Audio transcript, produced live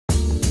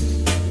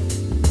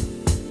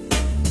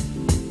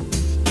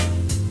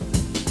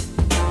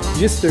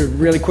just to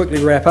really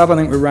quickly wrap up, I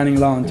think we're running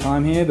low on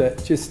time here,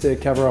 but just to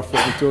cover off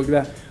what we talked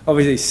about,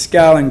 obviously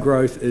scale and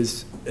growth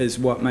is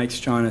what makes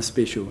China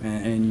special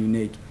and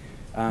unique.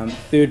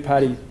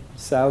 Third-party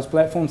sales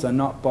platforms are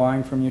not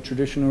buying from your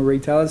traditional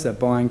retailers, they're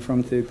buying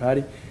from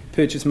third-party.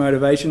 Purchase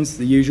motivations,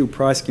 the usual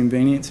price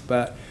convenience,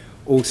 but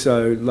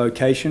also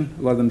location.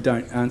 A lot of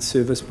them aren't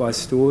serviced by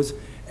stores,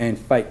 and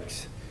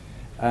fakes.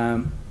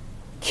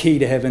 Key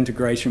to have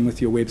integration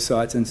with your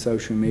websites and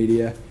social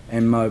media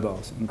and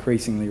mobiles,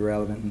 increasingly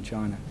relevant in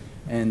China,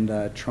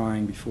 and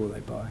trying before they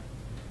buy.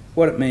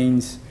 What it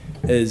means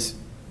is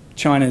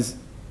China's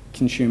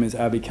consumers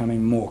are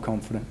becoming more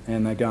confident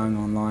and they're going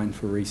online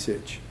for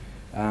research.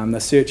 They're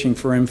searching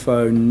for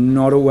info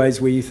not always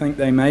where you think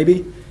they may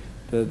be,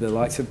 the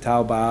likes of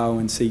Taobao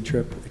and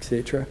Ctrip,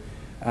 etc.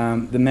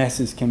 The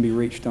masses can be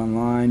reached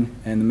online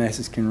and the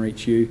masses can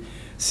reach you.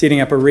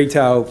 Setting up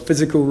a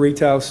physical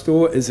retail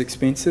store is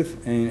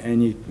expensive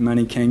and your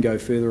money can go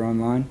further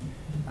online.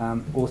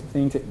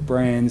 Authentic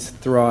brands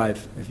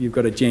thrive. If you've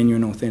got a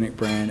genuine authentic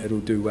brand,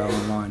 it'll do well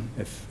online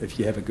if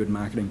you have a good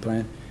marketing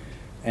plan.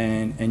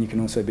 And you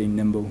can also be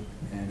nimble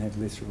and have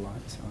less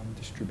reliance on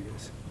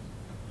distributors.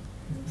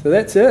 So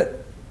that's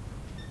it.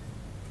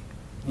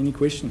 Any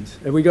questions?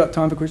 Have we got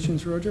time for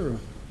questions, Roger? Or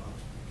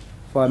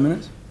 5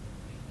 minutes?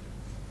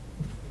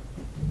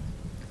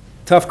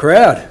 Tough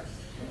crowd.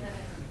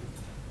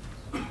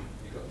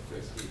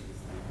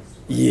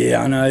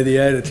 Yeah, I know, the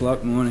 8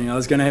 o'clock morning. I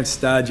was going to have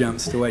star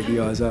jumps to wake you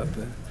guys up.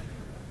 But.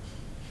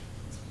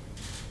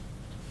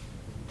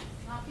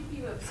 If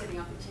you were setting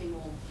up a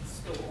Tmall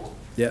store,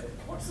 yep.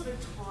 What sort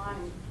of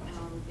time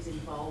is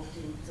involved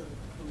in sort of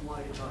from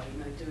where to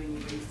go, doing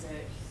your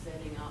research,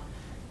 setting up?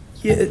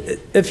 Yeah,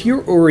 if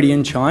you're already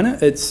in China,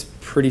 it's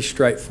pretty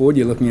straightforward.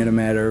 You're looking at a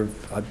matter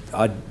of,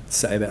 I'd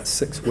say about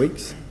 6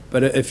 weeks.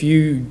 But if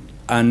you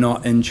are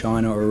not in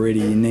China already,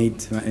 you need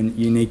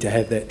to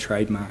have that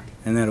trademark.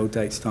 And that all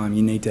takes time.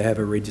 You need to have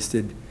a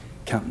registered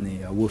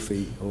company, a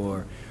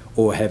WFOE,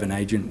 or have an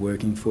agent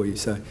working for you.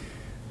 So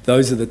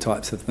those are the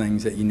types of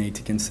things that you need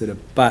to consider.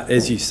 But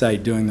as you say,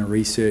 doing the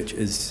research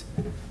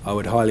I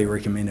would highly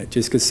recommend it.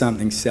 Just because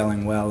something's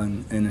selling well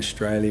in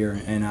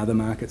Australia and other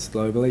markets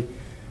globally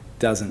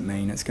doesn't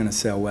mean it's going to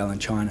sell well in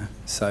China.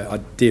 So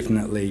I'd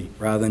definitely,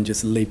 rather than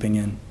just leaping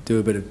in, do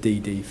a bit of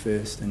DD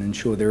first and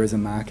ensure there is a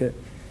market.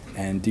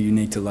 And do you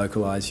need to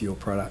localise your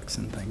products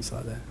and things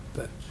like that.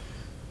 But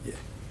yeah.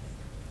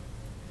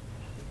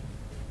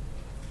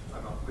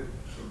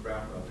 From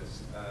Brown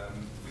Brothers,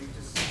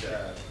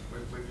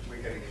 we're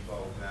getting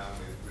involved now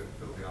with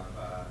building up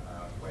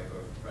our Weibo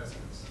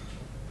presence.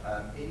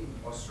 In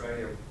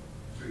Australia,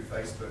 through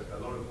Facebook, a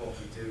lot of what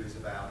we do is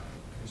about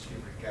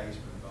consumer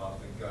engagement rather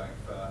than going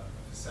for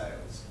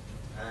sales.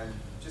 And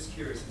just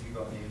curious if you've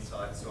got any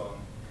insights on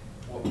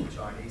what the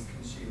Chinese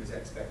consumers'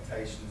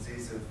 expectations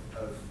is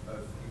of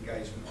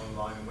engagement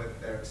online and whether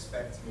they're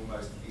expecting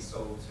almost to be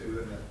sold to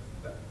and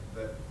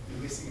that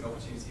you're missing an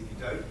opportunity if you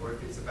don't, or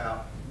if it's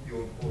about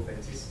your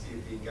authenticity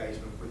of the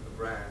engagement with the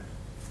brand,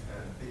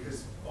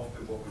 because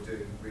often what we're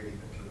doing, really,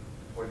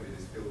 the point of it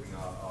is building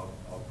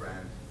our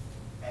brand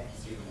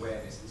equity and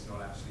awareness. It's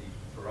not actually,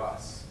 for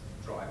us,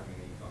 driving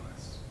an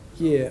e-commerce.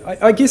 Yeah,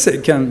 I guess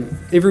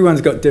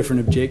everyone's got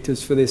different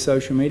objectives for their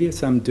social media.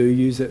 Some do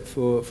use it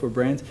for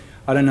brands.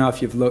 I don't know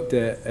if you've looked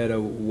at a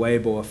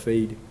Weibo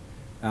feed.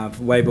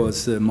 Weibo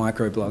is the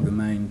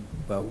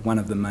microblog, one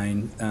of the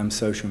main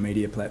social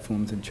media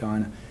platforms in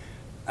China.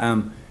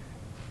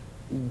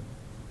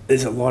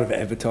 There's a lot of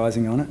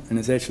advertising on it, and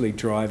it's actually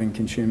driving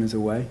consumers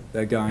away.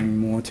 They're going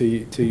more to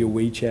your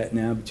WeChat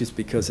now, just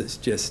because it's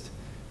just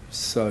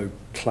so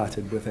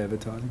cluttered with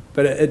advertising.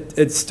 But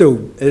it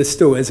still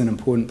is an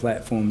important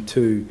platform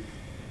to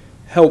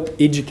help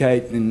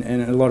educate, and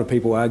a lot of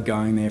people are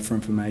going there for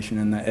information.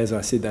 And as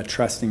I said, they're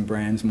trusting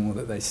brands more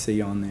that they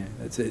see on there.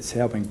 It's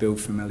helping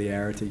build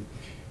familiarity,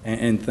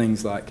 and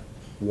things like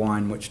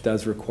wine, which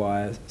does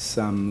require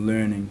some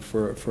learning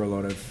for a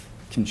lot of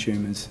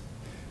consumers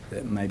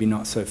that maybe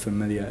not so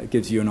familiar. It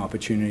gives you an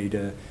opportunity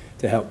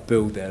to help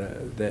build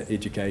that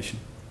education,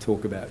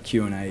 talk about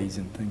Q&As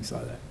and things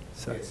like that.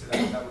 So, yeah, so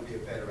that would be a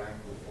better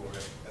angle for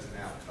it as an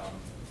outcome,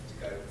 to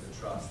go for the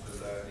trust,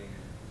 the learning.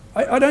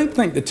 I don't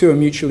think the two are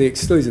mutually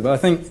exclusive. I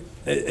think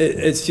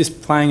it's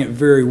just playing it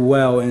very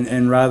well,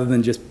 and rather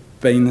than just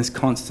being this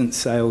constant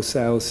sales,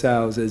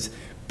 is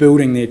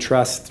building their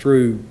trust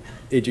through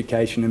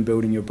education and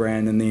building your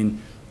brand, and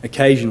then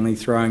occasionally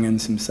throwing in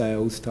some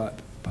sales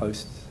type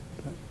posts.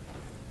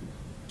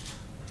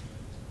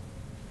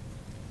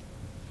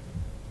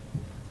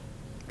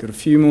 Got a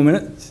few more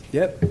minutes.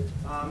 Yep. So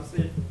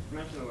you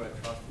mentioned the word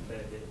trust a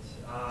fair bit.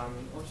 I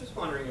was just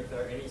wondering if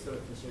there are any sort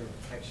of consumer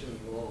protection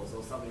laws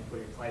or something put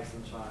in place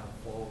in China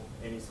for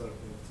any sort of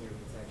consumer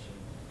protection.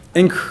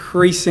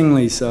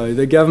 Increasingly so.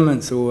 The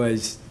government's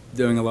always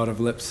doing a lot of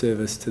lip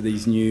service to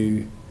these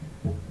new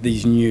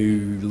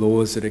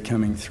laws that are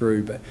coming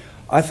through. But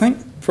I think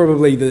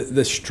probably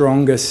the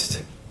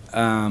strongest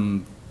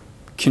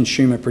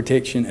consumer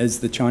protection is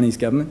the Chinese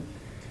government.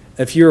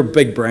 If you're a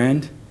big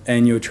brand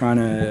and you're trying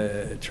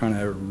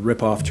to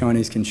rip off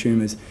Chinese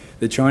consumers,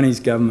 the Chinese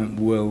government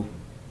will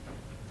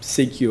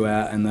seek you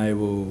out and they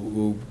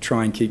will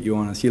try and keep you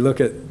honest. You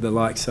look at the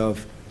likes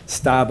of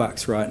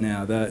Starbucks right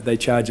now. They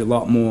charge a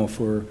lot more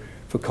for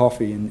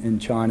coffee in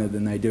China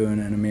than they do in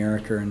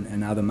America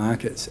and other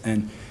markets.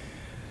 And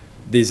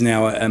there's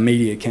now a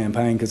media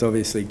campaign, because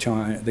obviously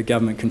China, the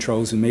government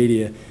controls the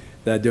media.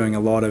 They're doing a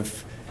lot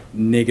of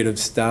negative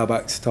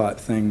Starbucks type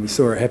thing. We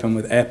saw it happen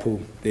with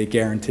Apple. Their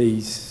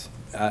guarantees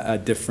are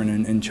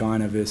different in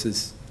China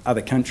versus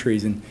other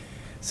countries, and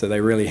so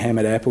they really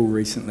hammered Apple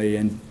recently,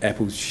 and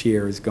Apple's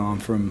share has gone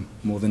from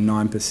more than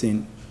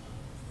 9%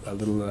 a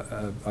little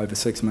over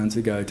 6 months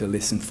ago to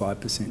less than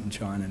 5% in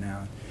China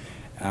now.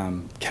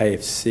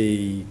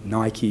 KFC,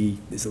 Nike,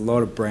 there's a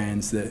lot of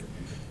brands that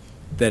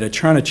are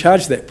trying to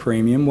charge that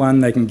premium.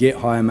 One, they can get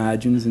higher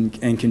margins,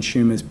 and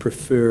consumers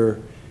prefer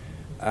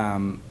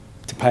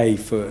to pay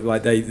for,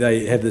 like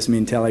they have this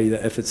mentality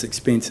that if it's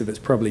expensive, it's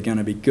probably going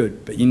to be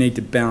good. But you need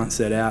to balance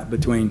that out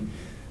between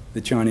the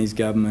Chinese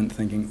government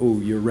thinking, oh,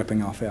 you're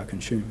ripping off our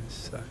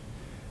consumers. So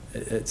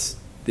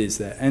there's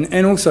that.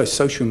 And also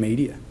social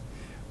media.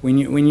 When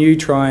you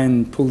try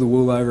and pull the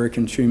wool over a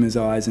consumer's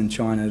eyes in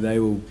China, they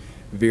will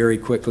very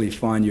quickly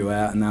find you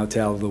out, and they'll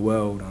tell the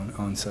world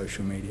on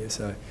social media.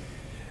 So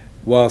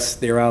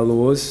whilst there are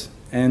laws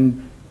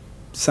and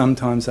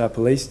sometimes are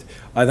policed,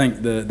 I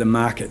think the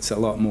market's a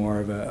lot more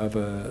of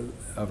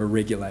a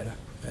regulator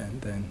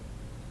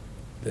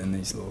than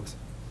these laws.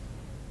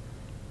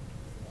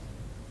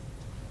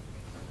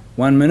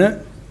 1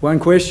 minute, one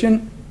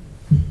question.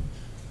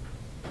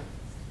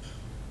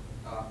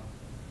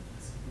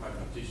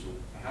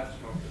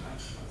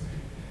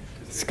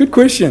 It's a good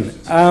question.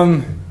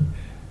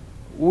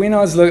 When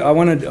I was I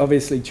wanted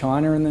obviously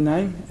China in the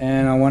name,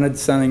 and I wanted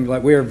something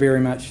like, we're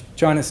very much,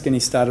 China Skinny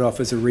started off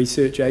as a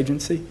research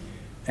agency,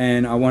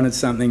 and I wanted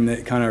something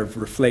that kind of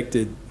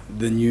reflected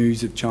the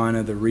news of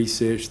China, the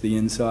research, the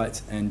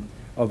insights, and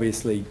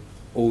obviously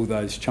all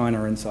those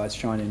China insights,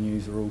 China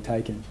news are all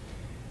taken.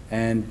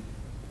 And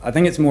I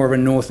think it's more of a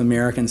North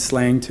American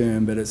slang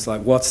term, but it's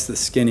like, what's the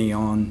skinny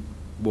on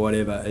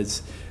whatever,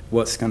 is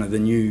what's kind of the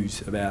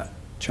news about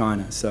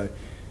China. So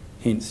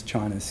hence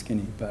China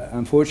Skinny. But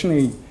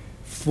unfortunately,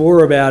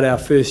 for about our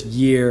first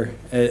year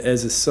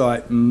as a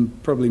site,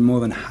 probably more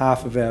than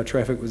half of our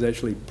traffic was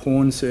actually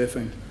porn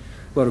surfing.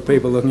 A lot of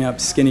people looking up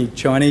skinny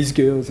Chinese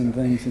girls and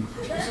things.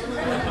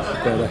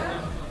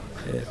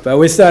 But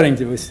we're starting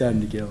to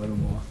get a little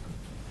more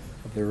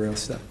of the real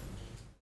stuff.